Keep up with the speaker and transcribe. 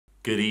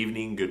Good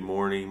evening, good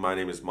morning. My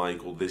name is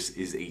Michael. This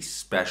is a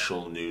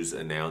special news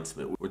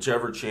announcement.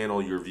 Whichever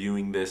channel you're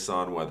viewing this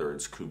on, whether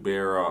it's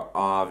Kubera,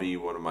 Avi,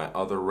 one of my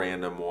other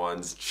random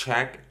ones,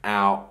 check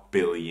out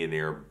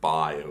Billionaire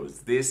Bios.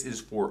 This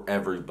is for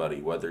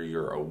everybody, whether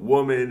you're a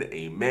woman,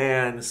 a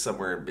man,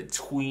 somewhere in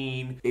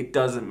between. It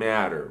doesn't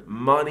matter.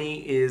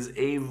 Money is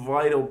a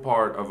vital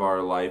part of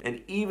our life.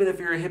 And even if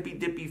you're a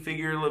hippy-dippy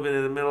figure living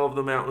in the middle of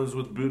the mountains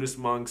with Buddhist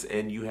monks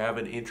and you have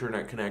an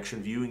internet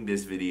connection viewing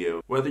this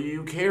video, whether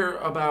you care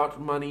about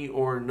money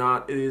or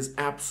not, it is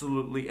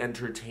absolutely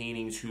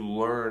entertaining to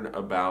learn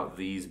about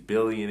these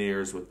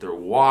billionaires with their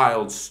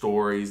wild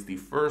stories. The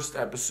first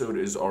episode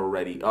is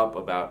already up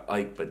about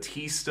Ike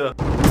Batista.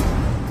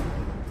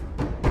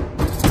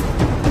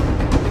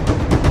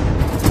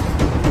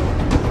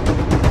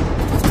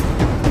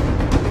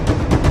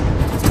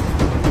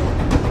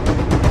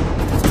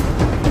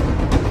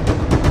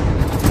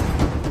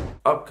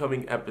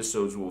 Upcoming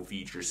episodes will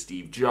feature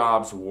Steve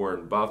Jobs,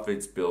 Warren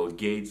Buffett, Bill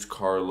Gates,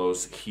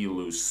 Carlos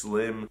Helu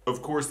Slim.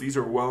 Of course, these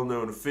are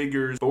well-known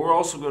figures, but we're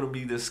also going to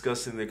be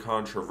discussing the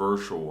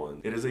controversial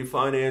one. It is a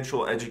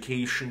financial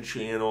education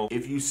channel.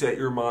 If you set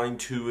your mind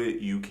to it,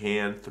 you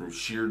can, through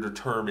sheer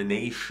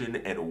determination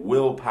and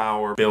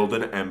willpower, build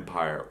an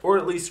empire, or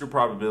at least your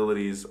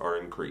probabilities are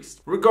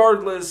increased.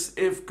 Regardless,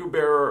 if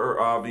Kubera or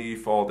Avi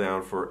fall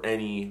down for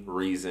any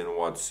reason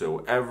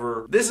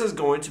whatsoever, this is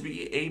going to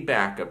be a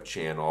backup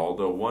channel,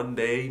 although one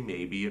day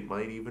maybe it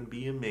might even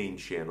be a main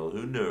channel,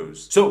 who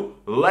knows. So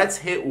let's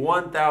hit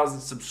 1,000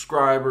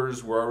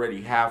 subscribers. We're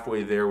already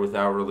halfway there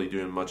without really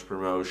doing much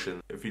promotion.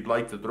 If you'd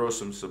like to throw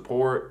some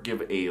support,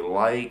 give a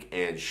like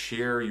and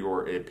share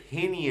your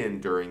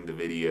opinion during the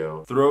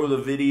video. Throw the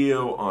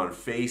video on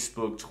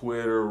Facebook,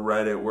 Twitter,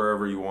 Reddit,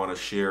 wherever you want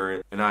to share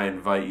it, and I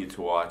invite you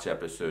to watch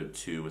episode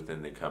 2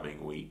 within the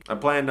coming week. I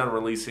planned on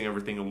releasing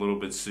everything a little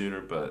bit sooner,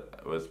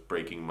 but with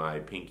breaking my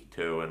pinky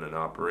toe in an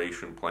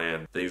operation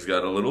plan, things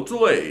got a little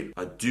delayed.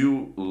 I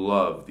do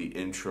love the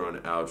intro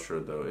and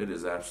outro though. It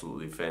is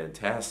absolutely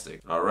fantastic.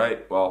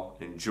 Alright, well,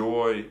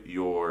 enjoy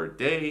your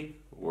day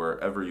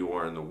wherever you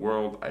are in the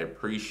world. I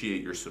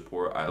appreciate your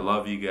support. I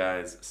love you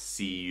guys.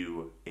 See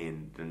you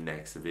in the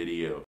next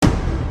video.